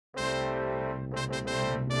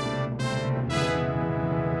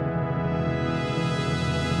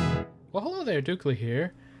Well, hello there, Dukley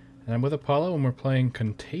here, and I'm with Apollo, and we're playing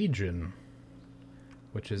Contagion,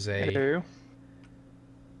 which is a... Hello.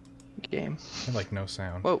 Game. I have, like, no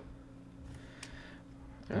sound. Whoa.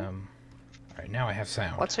 Alright, now I have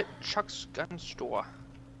sound. Let's hit Chuck's gun store.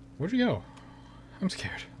 Where'd you go? I'm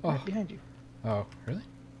scared. Oh. Right behind you. Oh, really?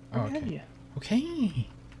 Oh, Right behind okay. you. Okay.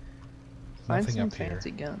 Find Nothing some up here.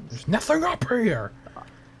 fancy guns. There's nothing up here!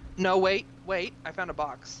 No, wait. I found a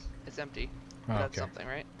box. It's empty. Oh, That's okay. something,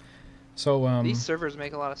 right? So, These servers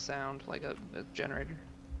make a lot of sound, like a generator.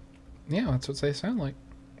 yeah, that's what they sound like.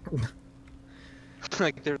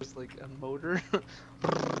 Like there's like a motor.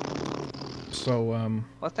 So,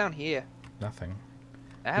 What's down here? nothing.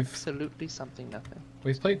 Absolutely something, nothing.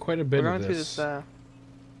 We've played quite a bit We're of going through this. this,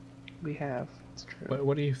 we have. It's true.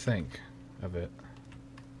 What do you think of it?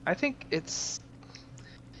 I think it's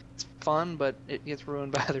fun, but it gets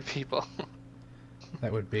ruined by other people.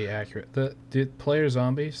 That would be accurate. The player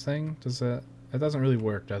zombies thing, it doesn't really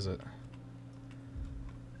work, does it?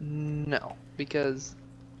 No, because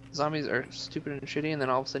zombies are stupid and shitty, and then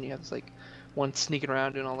all of a sudden you have this like one sneaking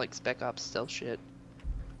around doing all like Spec Ops stealth shit.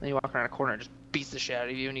 Then you walk around a corner and just beats the shit out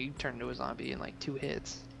of you, and you turn into a zombie in like 2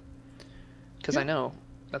 hits. Because I know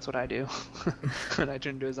that's what I do. When I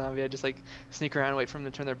turn into a zombie, I just like sneak around, wait for them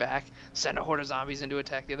to turn their back, send a horde of zombies in to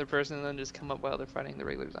attack the other person, and then just come up while they're fighting the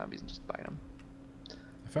regular zombies and just bite them.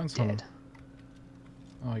 I found some. Dead.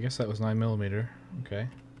 Oh, I guess that was 9mm. Okay.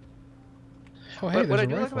 Oh, hey, But what I there's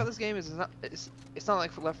do a like rifle. about this game is it's not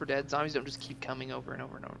like for Left 4 Dead. Zombies don't just keep coming over and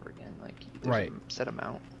over and over again. Like there's Right. a set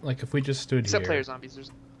amount. Like if we just stood Except here. player zombies.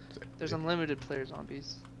 There's unlimited player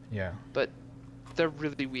zombies, Yeah. but they're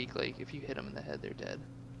really weak. Like if you hit them in the head, they're dead.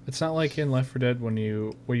 It's not like in Left 4 Dead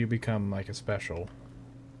where you become like a special.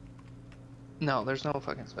 No, there's no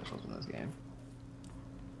fucking specials in this game.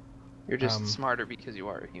 You're just smarter because you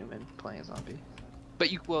are a human playing a zombie.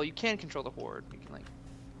 But you can control the horde. You can like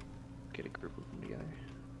get a group of them together.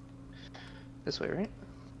 This way, right?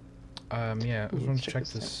 Yeah. I was Ooh, going let's to check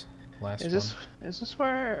this last Is this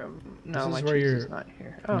where? No, This my is where cheese you're- is not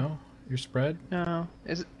here. one. Oh No, you're spread. no,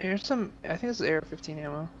 is it? Here's some. I think this is AR-15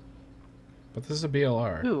 ammo. But this is a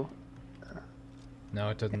BLR. Ooh, No,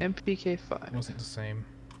 it doesn't. It MPK-5. wasn't the same.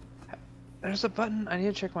 There's a button. I need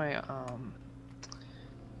to check my Oh,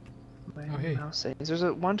 hey. mouse settings. There's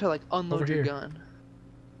a one to like unload Over your here. gun.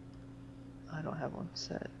 I don't have one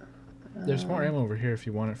set. There's more ammo over here if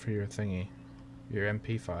you want it for your thingy, your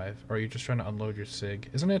MP5, or you're just trying to unload your SIG.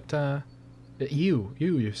 Isn't it?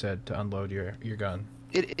 You said to unload your gun.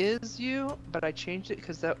 It is you, but I changed it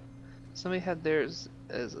because that somebody had theirs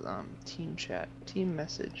as team chat, team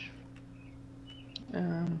message.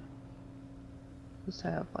 Just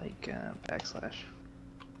have like backslash.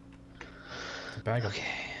 The bag of. Okay.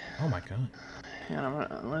 Oh my god. And I'm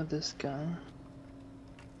gonna unload this gun.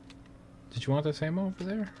 Did you want this ammo over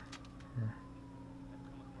there?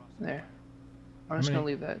 There. I'm just gonna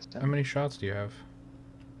leave that. How many shots do you have?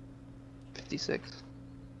 56.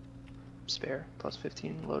 Spare plus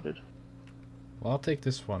 15 loaded. Well, I'll take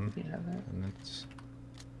this one. You have that. And it's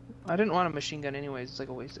I didn't want a machine gun anyways. It's like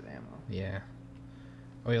a waste of ammo. yeah.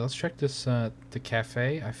 Oh yeah, let's check this. The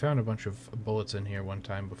cafe. I found a bunch of bullets in here one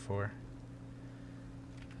time before.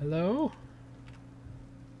 Hello.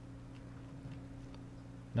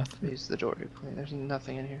 Nothing. Use the door to clean. There's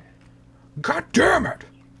nothing in here. God damn it!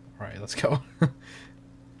 All right, let's go. Get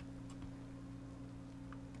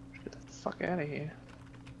the fuck out of here.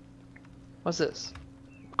 What's this?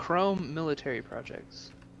 Chrome military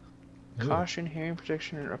projects. Ooh. Caution, hearing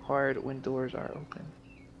protection required when doors are open.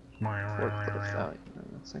 Forklift out.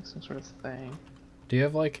 That's like some sort of thing. Do you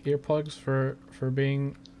have like earplugs for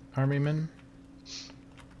being army-man?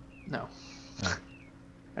 No. Oh.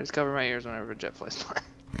 I just cover my ears whenever a jet flies by.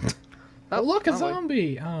 Oh, look, a wrong way.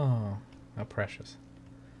 zombie! Oh, how precious.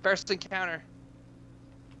 First encounter.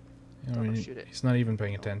 You know, Don't I mean, shoot it. he's not even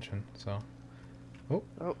paying attention, so. Oh.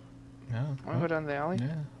 Oh. No. Wanna go down the alley?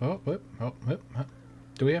 Yeah. Oh, whip, oh, whip, oh.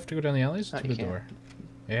 Do we have to go down the alleys? No, To you the can't. door.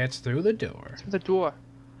 Yeah, it's through the door. Through the door.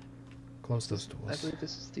 Close those I doors. believe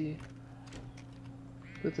this is the.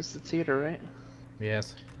 This is the theater, right?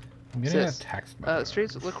 Yes. I'm getting a Sis, text.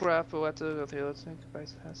 streets look rough, but we'll have to go through. Let's think if I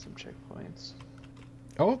have some checkpoints.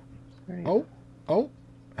 Oh, There you oh, oh,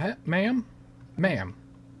 ma'am, ma'am.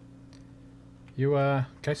 You,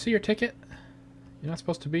 can I see your ticket? You're not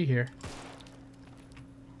supposed to be here.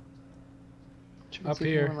 Check Up see if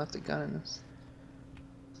here. anyone left a gun in this.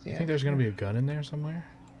 You think there's gonna be a gun in there somewhere?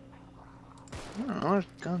 I don't know.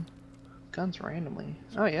 There's guns randomly.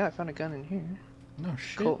 Oh yeah, I found a gun in here. No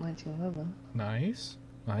shit. Colt 1911. Nice.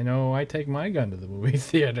 I know I take my gun to the movie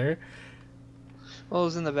theater. Well, it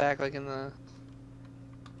was in the back, like in the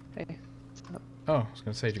Hey, what's up? Oh, I was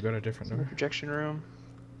gonna say, did you go to a different In the door? projection room.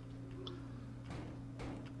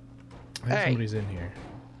 I think Hey! somebody's in here.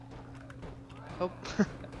 Oh,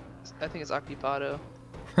 I think it's Occupado.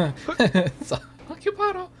 It's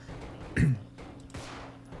Occupado.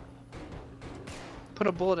 Put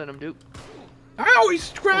a bullet in him, dude. Ow! He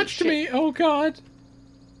scratched shit. me. Oh God.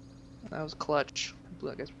 That was clutch. Blew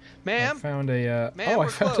that guy's- I Ma'am! found a. Ma'am, Oh, we're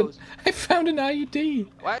closed. I found an IED.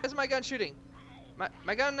 Why is my gun shooting?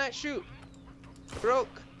 My gun not shoot. It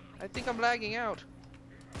broke. I think I'm lagging out.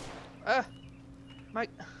 My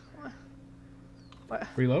what?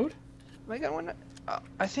 Reload. My gun went.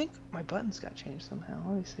 I think my buttons got changed somehow.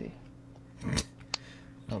 Let me see.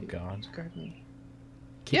 Oh God. Guard me.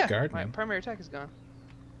 Keep guarding my him. primary attack is gone.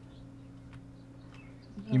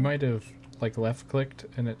 You might have like left clicked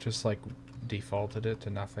and it just like defaulted it to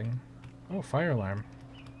nothing. Oh, fire alarm.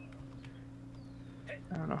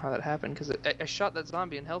 I don't know how that happened because I shot that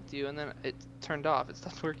zombie and helped you, and then it turned off. It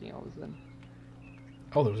stopped working all of a sudden.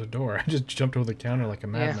 Oh, there was a door. I just jumped over the counter like a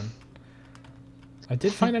madman. I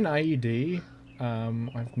did find an IED. I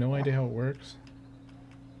have no idea how it works.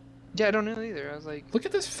 Yeah, I don't know either. I was like, Look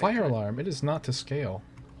at this fire alarm. It is not to scale.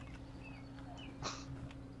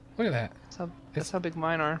 Look at that. that's how big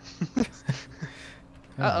mine are.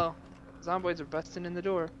 Uh-oh. Zomboids are busting in the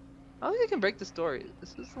door. I don't think I can break this door.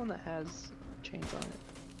 This is the one that has chains on it.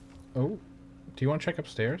 Oh, do you want to check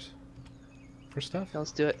upstairs for stuff? Yeah,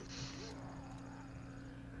 let's do it.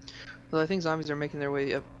 Well, I think zombies are making their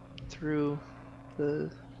way up through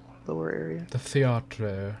the lower area. The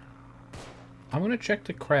theatre. I'm gonna check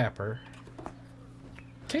the crapper.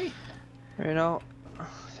 Okay. Right now, I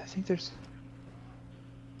think there's...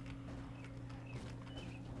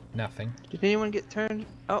 Nothing. Did anyone get turned?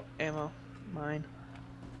 Oh, ammo. Mine.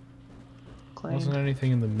 Claimed. Wasn't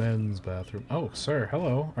anything in the men's bathroom. Oh, sir.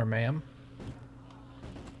 Hello. Or ma'am.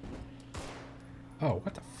 Oh,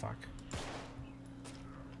 what the fuck?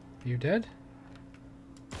 Are you dead?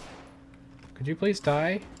 Could you please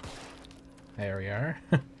die? There we are.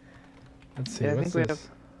 Let's see. Yeah, I what's think we this?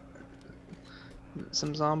 have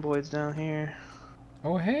some zomboids down here.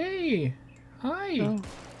 Oh, hey! Hi! Oh.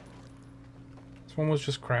 This one was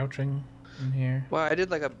just crouching in here. Wow, I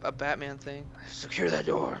did like a Batman thing. Secure that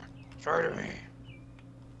door. Start at me.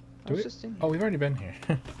 Do we? Just in Oh, we've already been here.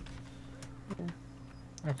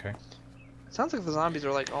 Okay. It sounds like the zombies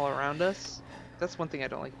are like all around us. That's one thing I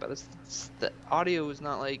don't like about this. The audio is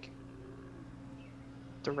not like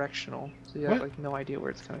directional, so you have What? like no idea where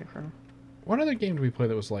it's coming from. What other game did we play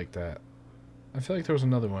that was like that? I feel like there was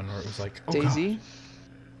another one where it was like, oh Daisy, God.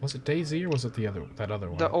 Was it Daisy or was it that other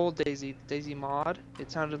one? the old Daisy mod.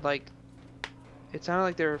 It sounded like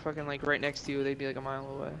they were fucking like right next to you. They'd be like a mile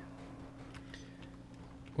away.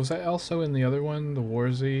 Was that also in the other one, the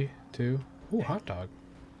Warzy too? Ooh, hot dog.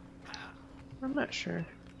 I'm not sure.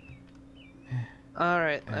 All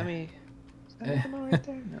right, let me. Is that ammo right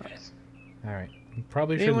there? No. All right,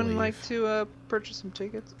 probably should Anyone leave. like to purchase some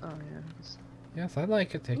tickets? Oh yeah. Yes, I'd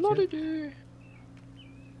like a ticket. Lottie.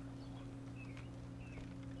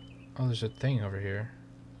 Oh, there's a thing over here.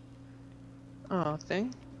 Oh,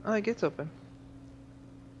 thing? Oh, the gate's open.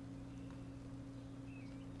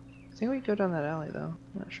 I think we go down that alley though.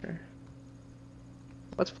 I'm not sure.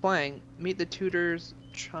 What's playing? Meet the Tutors,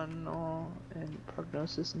 Channel, and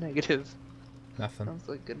Prognosis Negative. Nothing. Sounds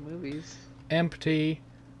like good movies. Empty.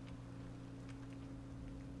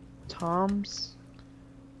 Tom's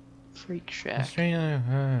Freak Shack.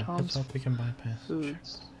 Let's Tom's hope we can bypass.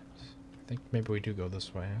 Foods. I think maybe we do go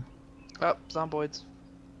this way. Oh, zomboids.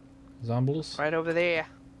 Zombles? Right over there.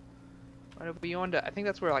 Right over yonder. I think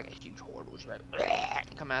that's where like a huge horde was right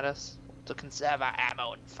come at us to conserve our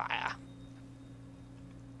ammo and fire.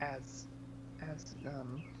 As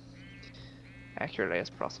accurately as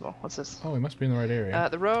possible. What's this? Oh, we must be in the right area.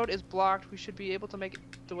 The road is blocked. We should be able to make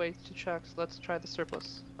the way to Chuck's. Let's try the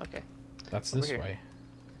surplus. Okay. That's over this here. way.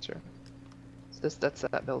 Sure. That's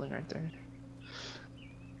that building right there.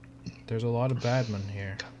 There's a lot of badmen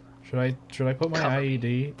here. Should I put my Cover me.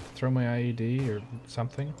 IED? Throw my IED or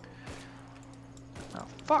something? Oh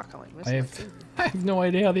fuck! I'm like I missing. have I have no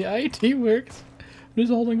idea how the IED works. I'm just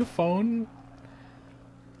holding a phone.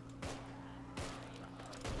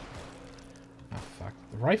 Oh fuck.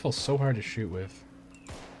 The rifle's so hard to shoot with.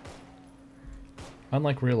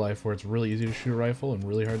 Unlike real life where it's really easy to shoot a rifle and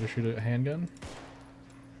really hard to shoot a handgun.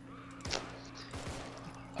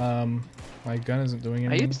 My gun isn't doing I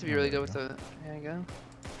anything. used to be Oh, really there good we with go. the handgun.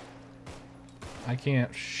 I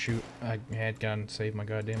can't shoot a handgun to save my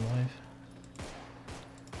goddamn life.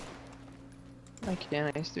 I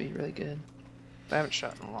can. I used to be really good. I haven't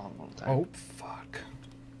shot in a long time. Oh fuck.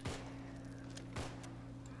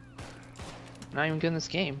 Not even good in this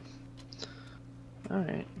game.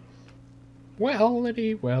 Alright.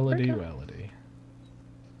 Wellity, wellity, wellity.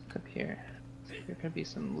 Look up here. There could be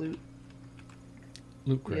some loot.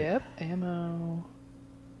 Loot crate. Yep, ammo.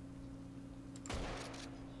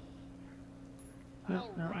 No,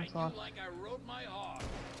 that's off. Like I rode my hog.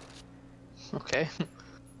 Okay.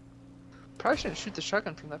 Probably shouldn't shoot the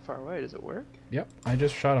shotgun from that far away. Does it work? Yep, I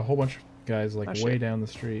just shot a whole bunch of guys like Oh, way shit. down the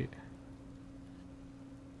street.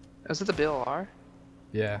 Is it the BLR?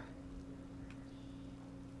 Yeah.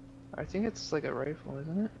 I think it's like a rifle,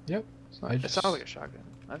 isn't it? Yep. It's not, I it just- sounds like a shotgun.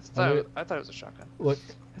 I thought it was a shotgun. Look,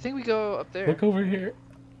 I think we go up there. look over here.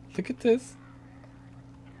 Look at this.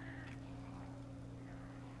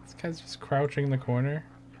 This guy's just crouching in the corner.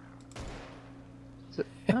 Is it?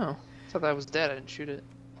 Oh, I thought that was dead. I didn't shoot it.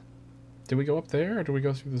 Did we go up there or do we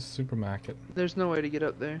go through the supermarket? There's no way to get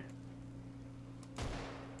up there.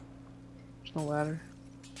 There's no ladder.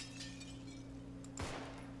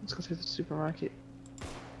 Let's go through the supermarket.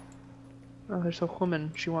 Oh, there's a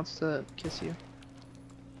woman. She wants to kiss you.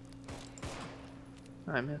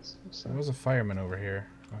 I miss. There was a fireman over here.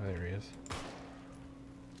 Oh, there he is.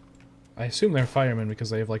 I assume they're firemen because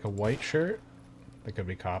they have like a white shirt. They could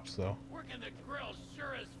be cops though. Working the grill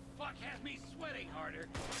sure as fuck has me sweating harder.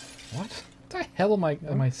 What the hell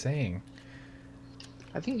am I saying?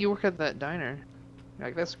 I think you work at that diner.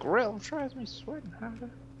 Like, this grill drives me sweating harder.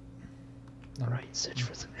 No. Alright, search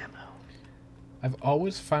for some ammo. I've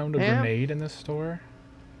always found a Ham? grenade in this store.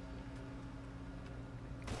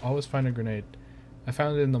 Always find a grenade. I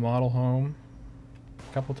found it in the model home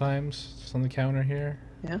a couple times. Just on the counter here.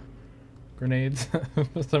 Yeah? Grenades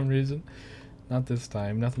for some reason. Not this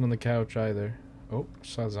time. Nothing on the couch either. Oh,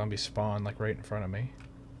 saw a zombie spawn like right in front of me.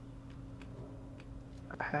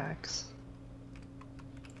 Hacks.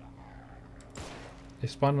 They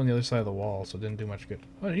spawned on the other side of the wall, so it didn't do much good.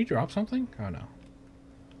 Oh, did he drop something? Oh no.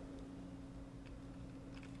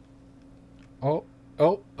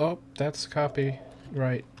 Oh, that's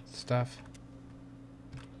copyright stuff.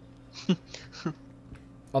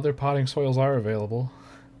 Other potting soils are available.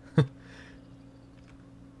 I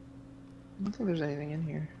don't think there's anything in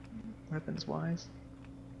here, weapons wise.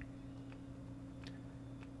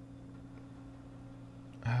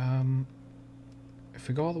 If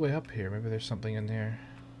we go all the way up here, maybe there's something in there.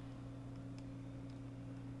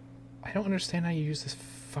 I don't understand how you use this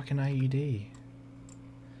fucking IED.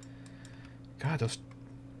 God, those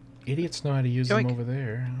idiots know how to use them Yoink. over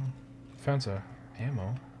there. Found some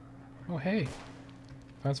ammo. Oh, hey.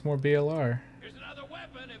 Found some more BLR. Here's another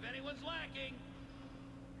weapon if anyone's lacking.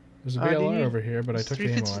 There's a Do you BLR need- over here, but I It's took the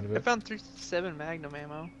ammo 350 out of I it. found 357 Magnum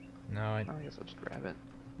ammo. No, I guess I'll just grab it.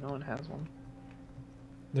 No one has one.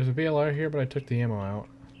 there's a BLR here, but I took the ammo out.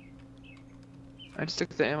 I just took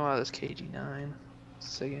the ammo out of this KG9.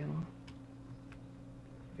 Sig ammo.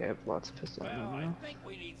 Yeah, I have lots of pistol Well, ammo I now. think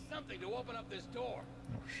we need something to open up this door.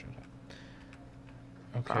 Oh, shut up.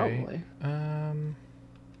 Okay. Probably.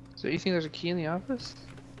 So you think there's a key in the office?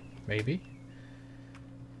 Maybe.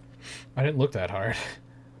 I didn't look that hard. I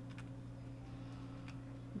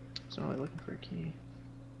wasn't really looking for a key.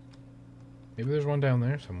 Maybe there's one down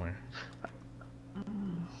there somewhere.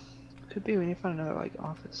 Could be. We need to find another like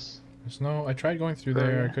office. There's no. I tried going through Oh,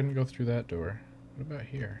 there. I yeah. couldn't go through that door. What about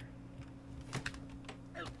here?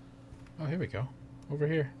 Oh, here we go. Over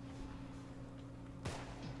here.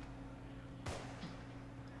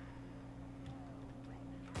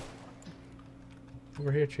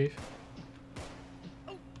 Over here, Chief.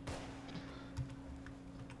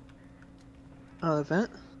 Oh, the vent?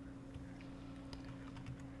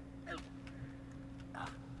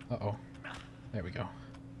 Uh-oh. There we go.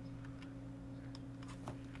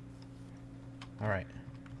 Alright.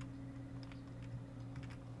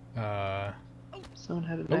 Someone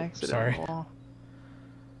had an Oh, accident sorry. on the wall.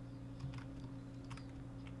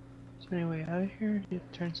 Is there any way out of here? Do you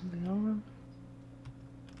have to turn something on?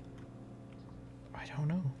 I don't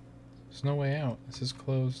know. There's no way out. This is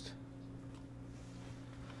closed.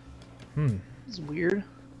 Hmm. This is weird.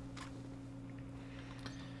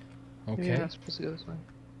 Maybe you're Okay. not supposed to go this way.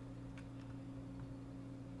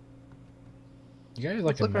 You guys like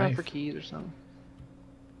Let's a look around knife. for keys or something.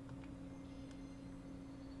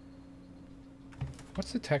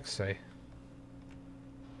 What's the text say?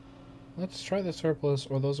 Let's try the surplus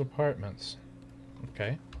or those apartments.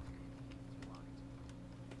 Okay.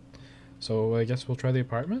 So I guess we'll try the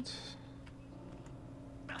apartments?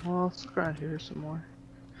 Well, let's look around here some more.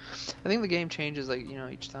 I think the game changes, like, you know,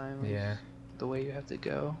 each time. Yeah. The way you have to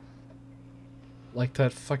go. Like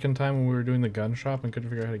that fucking time when we were doing the gun shop and couldn't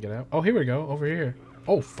figure out how to get out. Oh, here we go. Over here.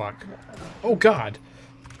 Oh, fuck. Oh, God.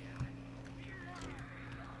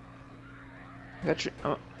 I got you.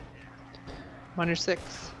 Oh. I'm on your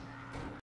 6.